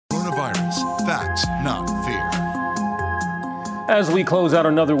coronavirus. Facts, not fear. As we close out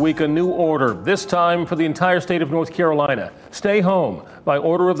another week, a new order, this time for the entire state of North Carolina. Stay home by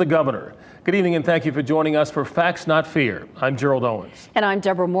order of the governor. Good evening and thank you for joining us for Facts Not Fear. I'm Gerald Owens. And I'm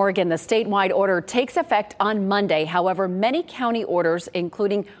Deborah Morgan. The statewide order takes effect on Monday. However, many county orders,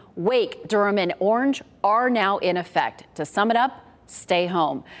 including Wake, Durham, and Orange, are now in effect. To sum it up, stay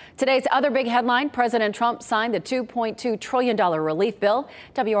home. Today's other big headline, President Trump signed the $2.2 trillion relief bill.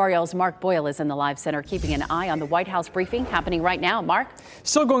 WRAL's Mark Boyle is in the live center, keeping an eye on the White House briefing happening right now. Mark?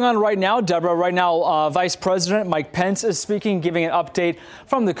 Still going on right now, Deborah. Right now, Vice President Mike Pence is speaking, giving an update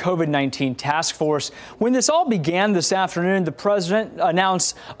from the COVID-19 task force. When this all began this afternoon, the president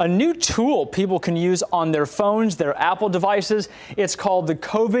announced a new tool people can use on their phones, their Apple devices. It's called the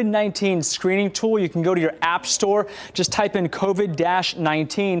COVID-19 screening tool. You can go to your app store, just type in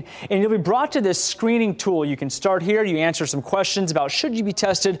COVID-19, and you'll be brought to this screening tool. You can start here. You answer some questions about should you be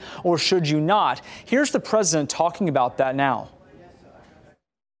tested or should you not. Here's the president talking about that now.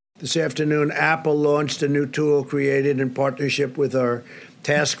 This afternoon, Apple launched a new tool created in partnership with our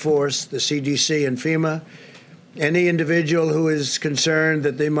task force, the CDC and FEMA. Any individual who is concerned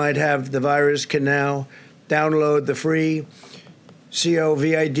that they might have the virus can now download the free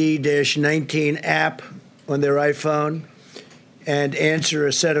COVID-19 app on their iPhone and answer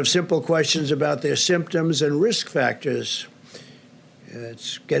a set of simple questions about their symptoms and risk factors.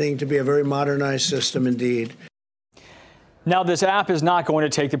 It's getting to be a very modernized system indeed. Now, this app is not going to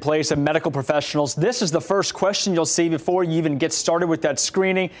take the place of medical professionals. This is the first question you'll see before you even get started with that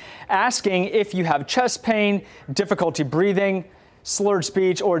screening, asking if you have chest pain, difficulty breathing, slurred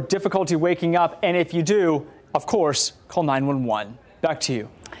speech, or difficulty waking up. And if you do, of course, call 911. Back to you.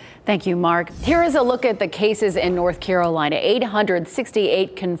 Thank you, Mark. Here is a look at the cases in North Carolina.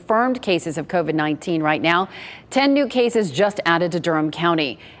 868 confirmed cases of COVID-19 right now. 10 new cases just added to Durham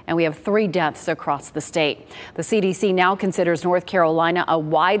County. And we have 3 deaths across the state. The CDC now considers North Carolina a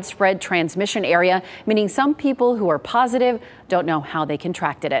widespread transmission area, meaning some people who are positive don't know how they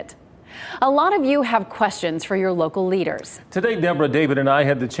contracted it. A lot of you have questions for your local leaders. Today, Deborah, David, and I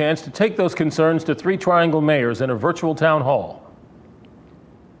had the chance to take those concerns to 3 Triangle mayors in a virtual town hall.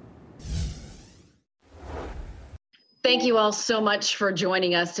 Thank you all so much for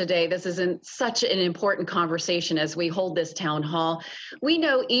joining us today. This is such an important conversation as we hold this town hall. We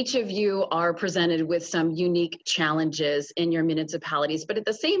know each of you are presented with some unique challenges in your municipalities, but at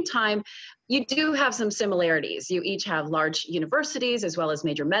the same time, you do have some similarities. You each have large universities as well as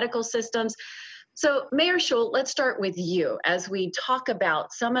major medical systems. So Mayor Schewel, let's start with you. As we talk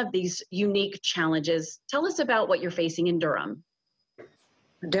about some of these unique challenges, tell us about what you're facing in Durham.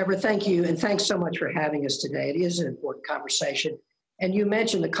 Deborah, thank you, and thanks so much for having us today. It is an important conversation. And you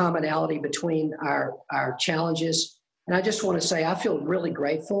mentioned the commonality between our challenges. And I just want to say I feel really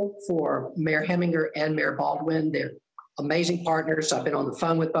grateful for Mayor Heminger and Mayor Baldwin. They're amazing partners. I've been on the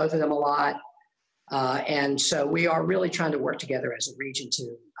phone with both of them a lot. And so we are really trying to work together as a region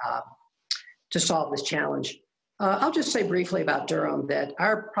to solve this challenge. I'll just say briefly about Durham that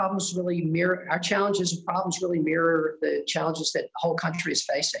our challenges and problems really mirror the challenges that the whole country is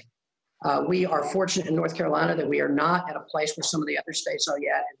facing. We are fortunate in North Carolina that we are not at a place where some of the other states are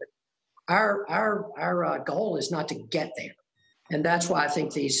yet. But our goal is not to get there. And that's why I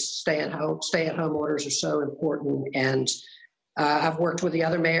think these stay-at-home orders are so important. And I've worked with the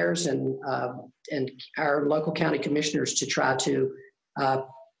other mayors and our local county commissioners to try to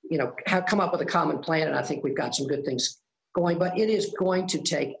come up with a common plan, and I think we've got some good things going, but it is going to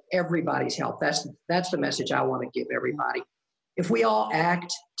take everybody's help. That's the message I want to give everybody. If we all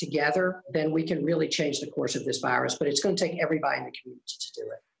act together, then we can really change the course of this virus, but it's going to take everybody in the community to do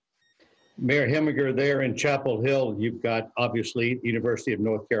it. Mayor Heminger, there in Chapel Hill, you've got obviously University of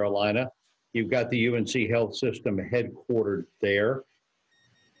North Carolina. You've got the UNC Health System headquartered there.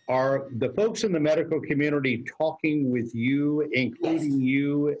 Are the folks in the medical community talking with you, including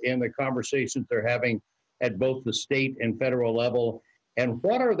you in the conversations they're having at both the state and federal level? And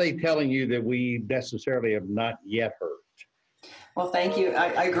what are they telling you that we necessarily have not yet heard? Well, thank you.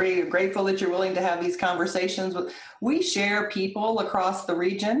 I agree. Grateful that you're willing to have these conversations. We share people across the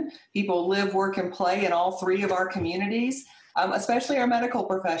region. People live, work, and play in all 3 of our communities, especially our medical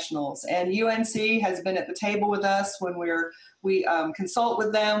professionals. And UNC has been at the table with us when we consult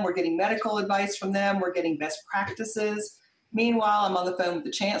with them. We're getting medical advice from them. We're getting best practices. Meanwhile, I'm on the phone with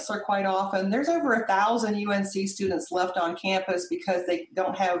the chancellor quite often. There's over 1,000 UNC students left on campus because they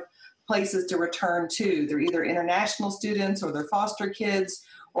don't have places to return to. They're either international students or they're foster kids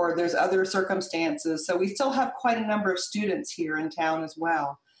or there's other circumstances. So we still have quite a number of students here in town as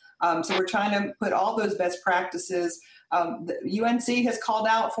well. So we're trying to put all those best practices The UNC has called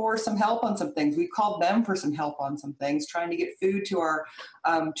out for some help on some things. We've called them for some help on some things, trying to get food to our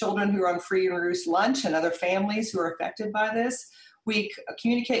children who are on free and reduced lunch and other families who are affected by this. We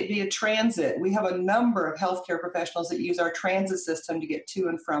communicate via transit. We have a number of healthcare professionals that use our transit system to get to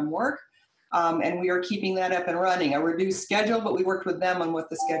and from work. And we are keeping that up and running. A reduced schedule, but we worked with them on what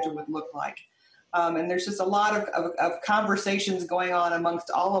the schedule would look like. And there's just a lot of conversations going on amongst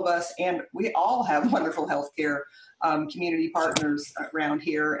all of us. And we all have wonderful healthcare community partners around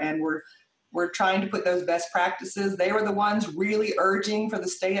here. And we're trying to put those best practices. They were the ones really urging for the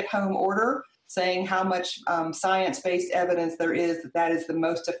stay-at-home order, saying how much science-based evidence there is that is the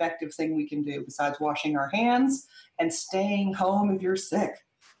most effective thing we can do besides washing our hands and staying home if you're sick.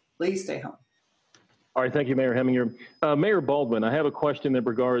 Please stay home. All right, thank you, Mayor Heminger. Mayor Baldwin, I have a question that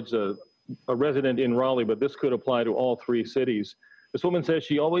regards a resident in Raleigh, but this could apply to all three cities. This woman says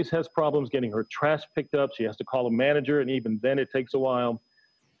she always has problems getting her trash picked up. She has to call a manager, and even then it takes a while.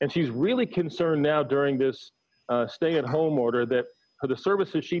 And she's really concerned now during this stay-at-home order that the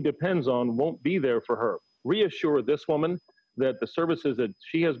services she depends on won't be there for her. Reassure this woman that the services that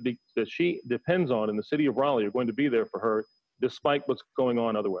she depends on in the city of Raleigh are going to be there for her, despite what's going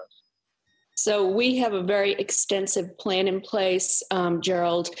on otherwise. So we have a very extensive plan in place,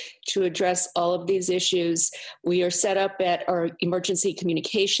 Gerald, to address all of these issues. We are set up at our Emergency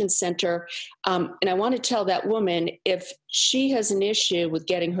Communications Center. And I want to tell that woman, if she has an issue with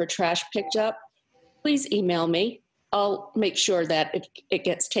getting her trash picked up, please email me. I'll make sure that it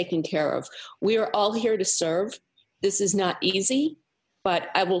gets taken care of. We are all here to serve. This is not easy. But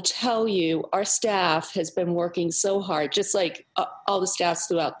I will tell you, our staff has been working so hard, just like all the staffs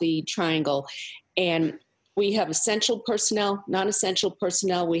throughout the Triangle. And we have essential personnel, non-essential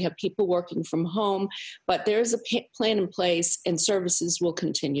personnel. We have people working from home. But there's a plan in place, and services will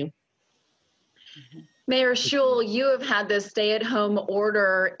continue. Mayor Schewel, you have had this stay-at-home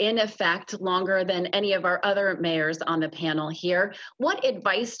order in effect longer than any of our other mayors on the panel here. What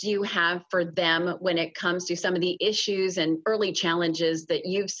advice do you have for them when it comes to some of the issues and early challenges that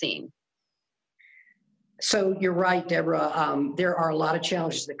you've seen? So you're right, Deborah. There are a lot of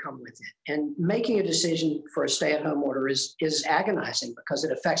challenges that come with it. And making a decision for a stay-at-home order is agonizing because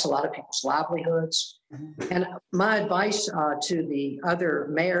it affects a lot of people's livelihoods. Mm-hmm. And my advice to the other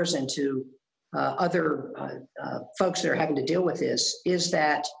mayors and to other folks that are having to deal with this is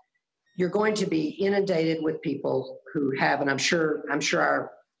that you're going to be inundated with people who have, and I'm sure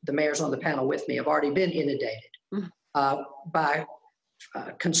the mayors on the panel with me have already been inundated by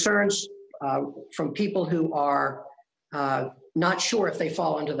concerns from people who are not sure if they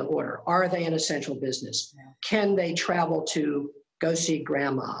fall under the order. Are they an essential business? Can they travel to go see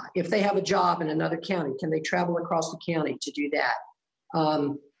grandma? If they have a job in another county, can they travel across the county to do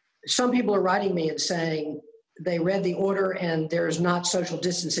that? Some people are writing me and saying they read the order and there's not social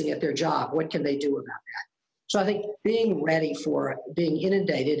distancing at their job. What can they do about that? So I think being ready for being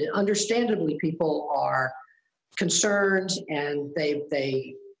inundated, and understandably people are concerned and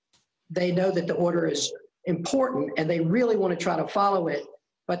they know that the order is important and they really want to try to follow it,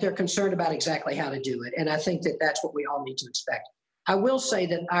 but they're concerned about exactly how to do it. And I think that that's what we all need to expect. I will say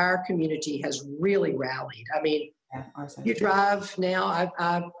that our community has really rallied. I mean, you drive now.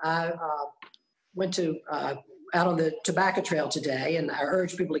 I went to out on the tobacco trail today, and I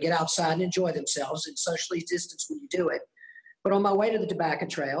urge people to get outside and enjoy themselves and socially distance when you do it. But on my way to the tobacco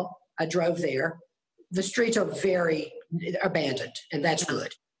trail, I drove there. The streets are very abandoned, and that's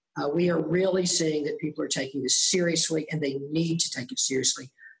good. We are really seeing that people are taking this seriously, and they need to take it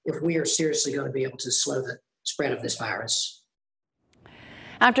seriously if we are seriously going to be able to slow the spread of this virus.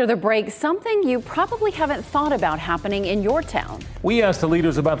 After the break, something you probably haven't thought about happening in your town. We asked the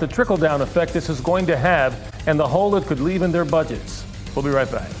leaders about the trickle-down effect this is going to have and the hole it could leave in their budgets. We'll be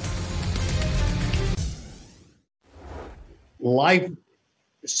right back. Life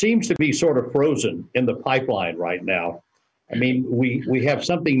seems to be sort of frozen in the pipeline right now. I mean, we have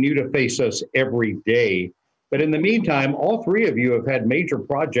something new to face us every day. But in the meantime, all three of you have had major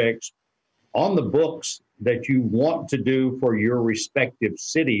projects on the books that you want to do for your respective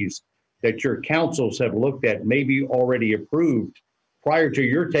cities that your councils have looked at, maybe already approved prior to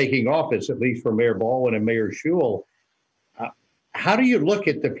your taking office, at least for Mayor Baldwin and Mayor Schewel. How do you look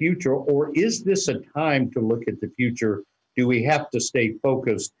at the future, or is this a time to look at the future? Do we have to stay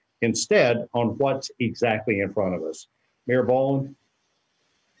focused instead on what's exactly in front of us? Mayor Baldwin?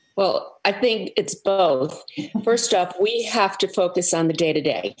 Well, I think it's both. First off, we have to focus on the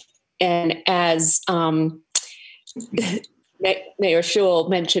day-to-day. And as Mayor Schewel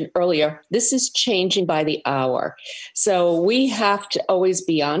mentioned earlier, this is changing by the hour. So we have to always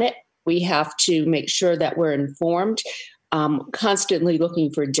be on it. We have to make sure that we're informed, constantly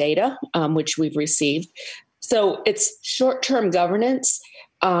looking for data, which we've received. So it's short-term governance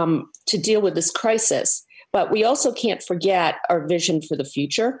to deal with this crisis. But we also can't forget our vision for the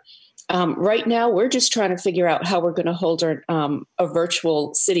future. Right now, we're just trying to figure out how we're going to hold a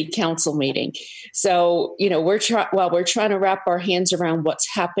virtual city council meeting. So, while we're trying to wrap our hands around what's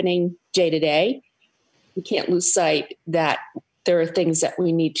happening day to day, we can't lose sight that there are things that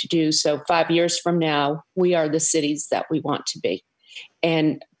we need to do. So 5 years from now, we are the cities that we want to be.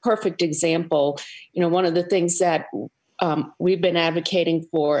 And perfect example, one of the things that we've been advocating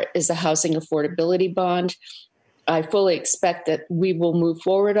for is a housing affordability bond. I fully expect that we will move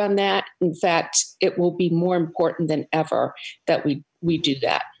forward on that. In fact, it will be more important than ever that we do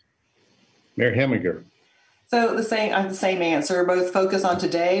that. Mayor Heminger. So I have the same answer, both focus on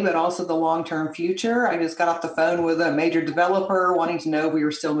today, but also the long-term future. I just got off the phone with a major developer wanting to know we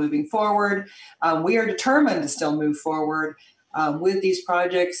were still moving forward. We are determined to still move forward with these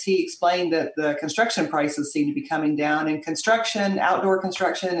projects. He explained that the construction prices seem to be coming down, and outdoor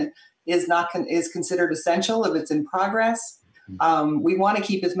construction is considered essential if it's in progress. We want to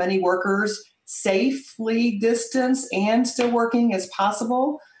keep as many workers safely distanced and still working as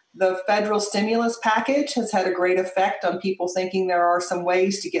possible. The federal stimulus package has had a great effect on people thinking there are some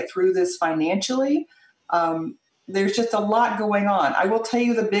ways to get through this financially. There's just a lot going on. I will tell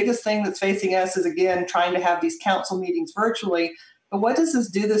you the biggest thing that's facing us is, again, trying to have these council meetings virtually. But what does this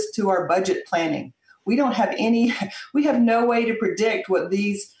do to our budget planning? We have no way to predict what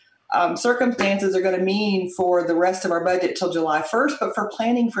these circumstances are going to mean for the rest of our budget till July 1st, but for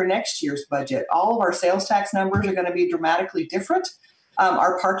planning for next year's budget, all of our sales tax numbers are going to be dramatically different.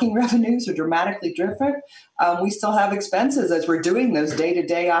 Our parking revenues are dramatically different. We still have expenses as we're doing those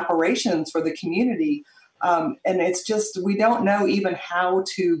day-to-day operations for the community. And it's just, we don't know even how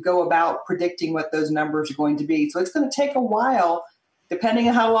to go about predicting what those numbers are going to be. So it's going to take a while, depending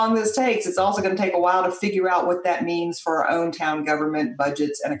on how long this takes. It's also going to take a while to figure out what that means for our own town government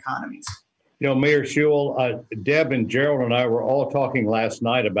budgets and economies. Mayor Schewel, Deb and Gerald and I were all talking last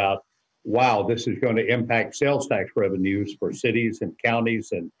night about, wow, this is going to impact sales tax revenues for cities and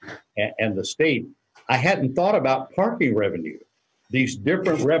counties and the state. I hadn't thought about parking revenue, these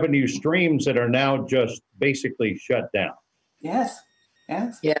different revenue streams that are now just basically shut down. Yes.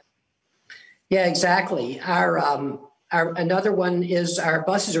 Yeah, exactly. Our another one is our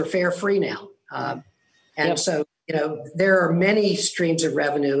buses are fare free now. So, there are many streams of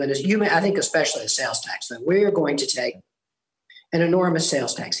revenue. And as I think especially the sales tax, that we're going to take an enormous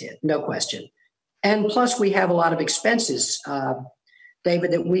sales tax hit, no question. And plus we have a lot of expenses,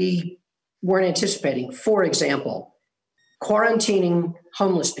 David, that we weren't anticipating. For example, quarantining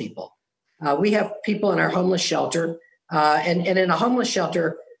homeless people. We have people in our homeless shelter, and in a homeless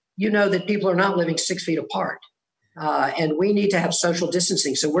shelter, that people are not living 6 feet apart. And we need to have social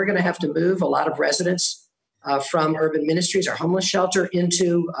distancing. So we're going to have to move a lot of residents from Urban Ministries, our homeless shelter,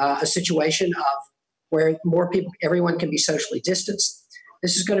 into a situation of where more people, everyone can be socially distanced.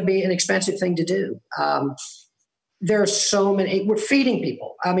 This is going to be an expensive thing to do. There are so many, we're feeding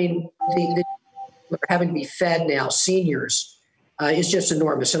people. I mean, we're having to be fed now, seniors, is just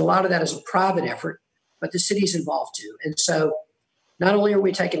enormous. And a lot of that is a private effort, but the city's involved too. And so not only are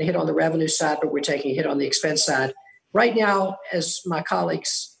we taking a hit on the revenue side, but we're taking a hit on the expense side. Right now, as my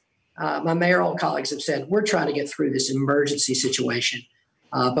colleagues, my mayoral colleagues have said, we're trying to get through this emergency situation.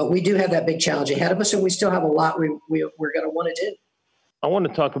 But we do have that big challenge ahead of us, and we still have a lot we're going to want to do. I want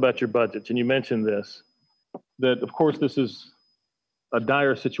to talk about your budgets, and you mentioned this, that of course this is a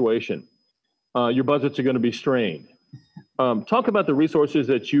dire situation. Your budgets are going to be strained. Talk about the resources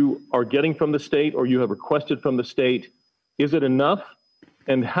that you are getting from the state or you have requested from the state. Is it enough?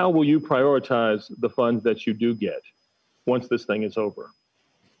 And how will you prioritize the funds that you do get once this thing is over?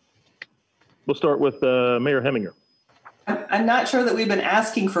 We'll start with Mayor Heminger. I'm not sure that we've been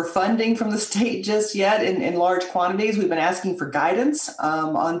asking for funding from the state just yet in large quantities. We've been asking for guidance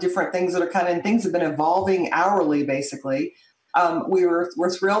on different things that are things have been evolving hourly, basically.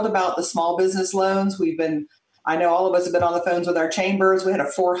 We're thrilled about the small business loans. I know all of us have been on the phones with our chambers. We had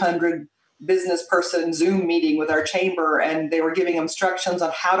a 400 business person Zoom meeting with our chamber, and they were giving instructions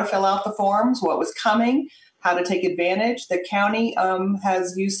on how to fill out the forms, what was coming, how to take advantage. The county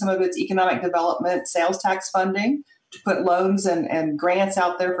has used some of its economic development sales tax funding to put loans and grants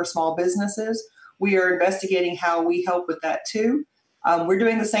out there for small businesses. We are investigating how we help with that too. We're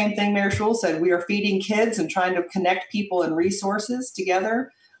doing the same thing Mayor Schewel said. We are feeding kids and trying to connect people and resources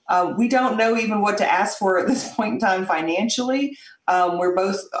together. We don't know even what to ask for at this point in time financially. We're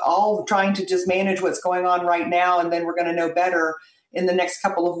both all trying to just manage what's going on right now, and then we're going to know better in the next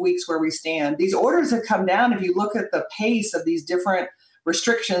couple of weeks where we stand. These orders have come down. If you look at the pace of these different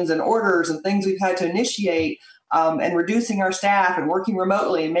restrictions and orders and things we've had to initiate, and reducing our staff and working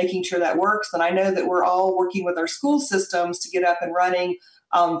remotely and making sure that works, then I know that we're all working with our school systems to get up and running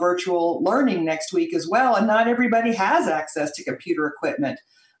virtual learning next week as well. And not everybody has access to computer equipment.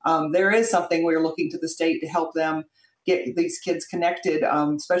 There is something we're looking to the state to help them get these kids connected,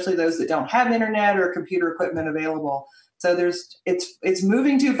 especially those that don't have internet or computer equipment available. So it's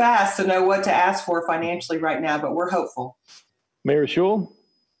moving too fast to know what to ask for financially right now, but we're hopeful. Mayor Schewel?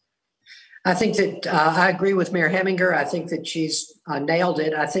 I think that I agree with Mayor Heminger. I think that she's nailed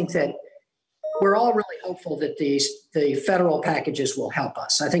it. I think that we're all really hopeful that the federal packages will help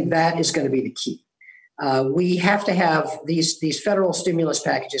us. I think that is going to be the key. We have to have these federal stimulus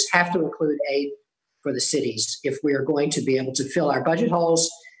packages have to include aid for the cities if we are going to be able to fill our budget holes,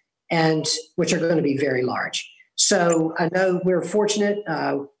 and which are going to be very large. So I know we're fortunate.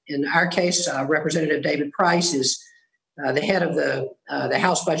 In our case, Representative David Price is the head of the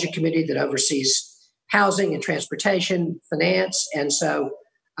House Budget Committee that oversees housing and transportation, finance. And so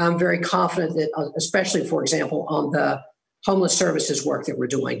I'm very confident that, especially, for example, on the homeless services work that we're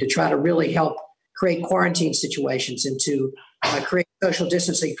doing to try to really help create quarantine situations and to create social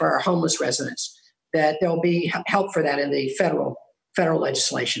distancing for our homeless residents, that there'll be help for that in the federal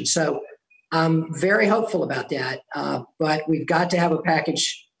legislation. So I'm very hopeful about that. But we've got to have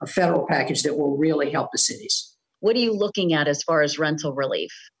a federal package that will really help the cities. What are you looking at as far as rental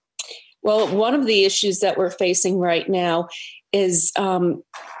relief? Well, one of the issues that we're facing right now is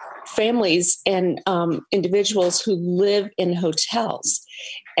families and individuals who live in hotels.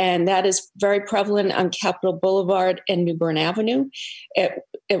 And that is very prevalent on Capitol Boulevard and New Bern Avenue.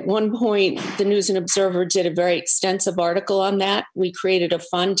 At one point, the News and Observer did a very extensive article on that. We created a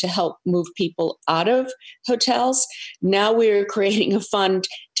fund to help move people out of hotels. Now we're creating a fund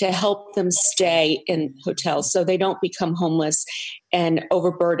to help them stay in hotels so they don't become homeless and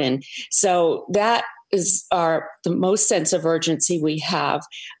overburdened. So that is the most sense of urgency we have.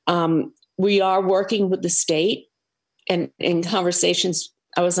 We are working with the state and in conversations.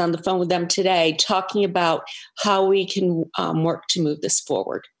 I was on the phone with them today talking about how we can work to move this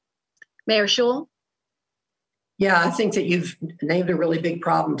forward. Mayor Schewel? Yeah, I think that you've named a really big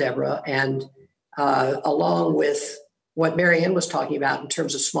problem, Deborah. And along with what Mary Ann was talking about in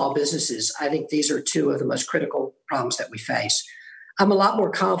terms of small businesses, I think these are two of the most critical problems that we face. I'm a lot more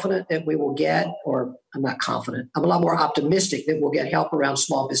confident that we will get, or I'm not confident, I'm a lot more optimistic that we'll get help around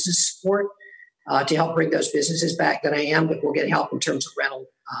small business support to help bring those businesses back than I am that we'll get help in terms of rental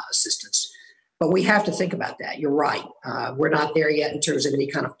assistance. But we have to think about that. You're right. We're not there yet in terms of any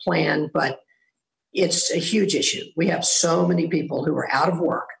kind of plan, but it's a huge issue. We have so many people who are out of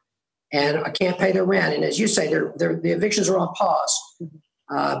work and can't pay their rent. And as you say, the evictions are on pause.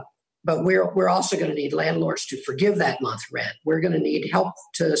 But we're also going to need landlords to forgive that month rent. We're going to need help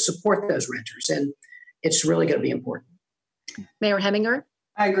to support those renters. And it's really going to be important. Mayor Heminger?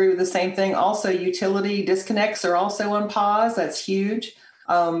 I agree with the same thing. Also, utility disconnects are also on pause. That's huge.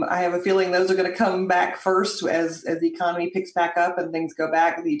 I have a feeling those are going to come back first as the economy picks back up and things go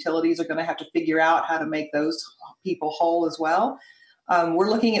back. The utilities are going to have to figure out how to make those people whole as well. We're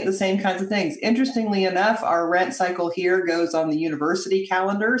looking at the same kinds of things. Interestingly enough, our rent cycle here goes on the university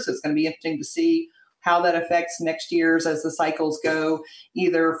calendar. So it's going to be interesting to see how that affects next year's as the cycles go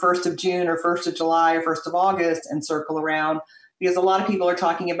either 1st of June or 1st of July or 1st of August and circle around. Because a lot of people are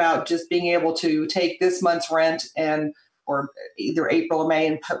talking about just being able to take this month's rent or either April or May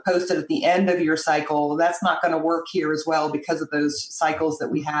and post it at the end of your cycle. That's not going to work here as well because of those cycles that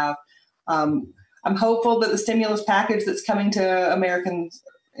we have. I'm hopeful that the stimulus package that's coming to Americans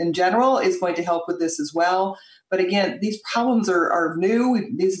in general is going to help with this as well. But again, these problems are new.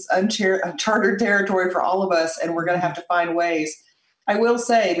 This is uncharted territory for all of us, and we're going to have to find ways. I will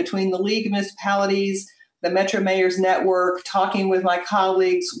say, between the League of Municipalities, the Metro Mayors Network, talking with my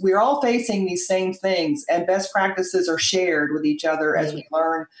colleagues, we're all facing these same things, and best practices are shared with each other as we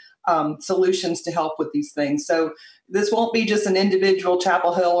learn solutions to help with these things. So this won't be just an individual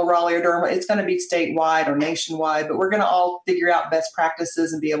Chapel Hill or Raleigh or Durham. It's going to be statewide or nationwide, but we're going to all figure out best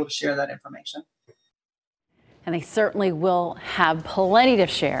practices and be able to share that information. And they certainly will have plenty to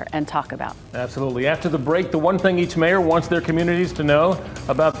share and talk about. Absolutely. After the break, the one thing each mayor wants their communities to know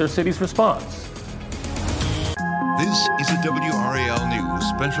about their city's response. This is a WRAL News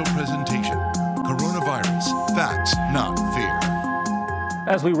special presentation. Coronavirus, facts, not fear.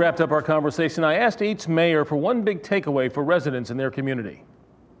 As we wrapped up our conversation, I asked each mayor for one big takeaway for residents in their community.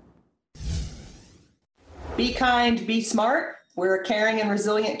 Be kind, be smart, We're a caring and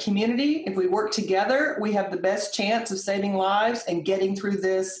resilient community. If we work together, we have the best chance of saving lives and getting through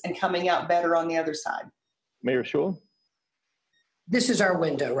this and coming out better on the other side. Mayor Schewel? This is our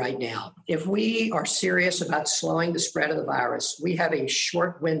window right now. If we are serious about slowing the spread of the virus, we have a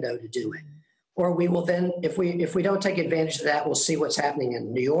short window to do it. Or we will then, if we don't take advantage of that, we'll see what's happening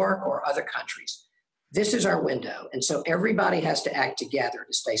in New York or other countries. This is our window. And so everybody has to act together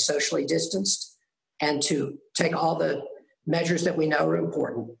to stay socially distanced and to take all the measures that we know are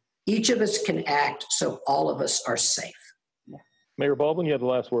important. Each of us can act so all of us are safe. Mayor Baldwin, you have the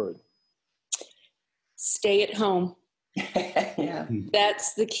last word. Stay at home. Yeah.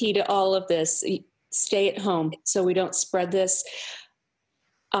 That's the key to all of this. Stay at home so we don't spread this.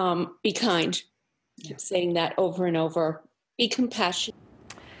 Be kind. Keep saying that over and over. Be compassionate.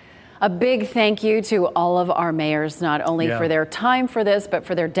 A big thank you to all of our mayors, not only for their time for this, but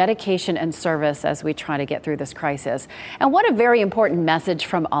for their dedication and service as we try to get through this crisis. And what a very important message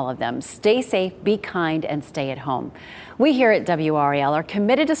from all of them. Stay safe, be kind, and stay at home. We here at WRAL are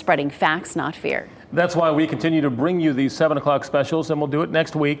committed to spreading facts, not fear. That's why we continue to bring you these 7 o'clock specials, and we'll do it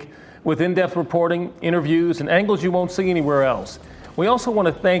next week with in-depth reporting, interviews, and angles you won't see anywhere else. We also want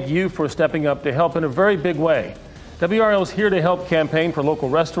to thank you for stepping up to help in a very big way. WRAL is here to help campaign for local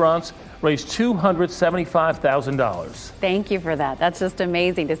restaurants, raise $275,000. Thank you for that. That's just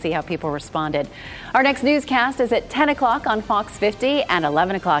amazing to see how people responded. Our next newscast is at 10 o'clock on Fox 50 and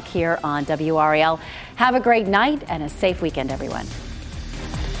 11 o'clock here on WRAL. Have a great night and a safe weekend, everyone.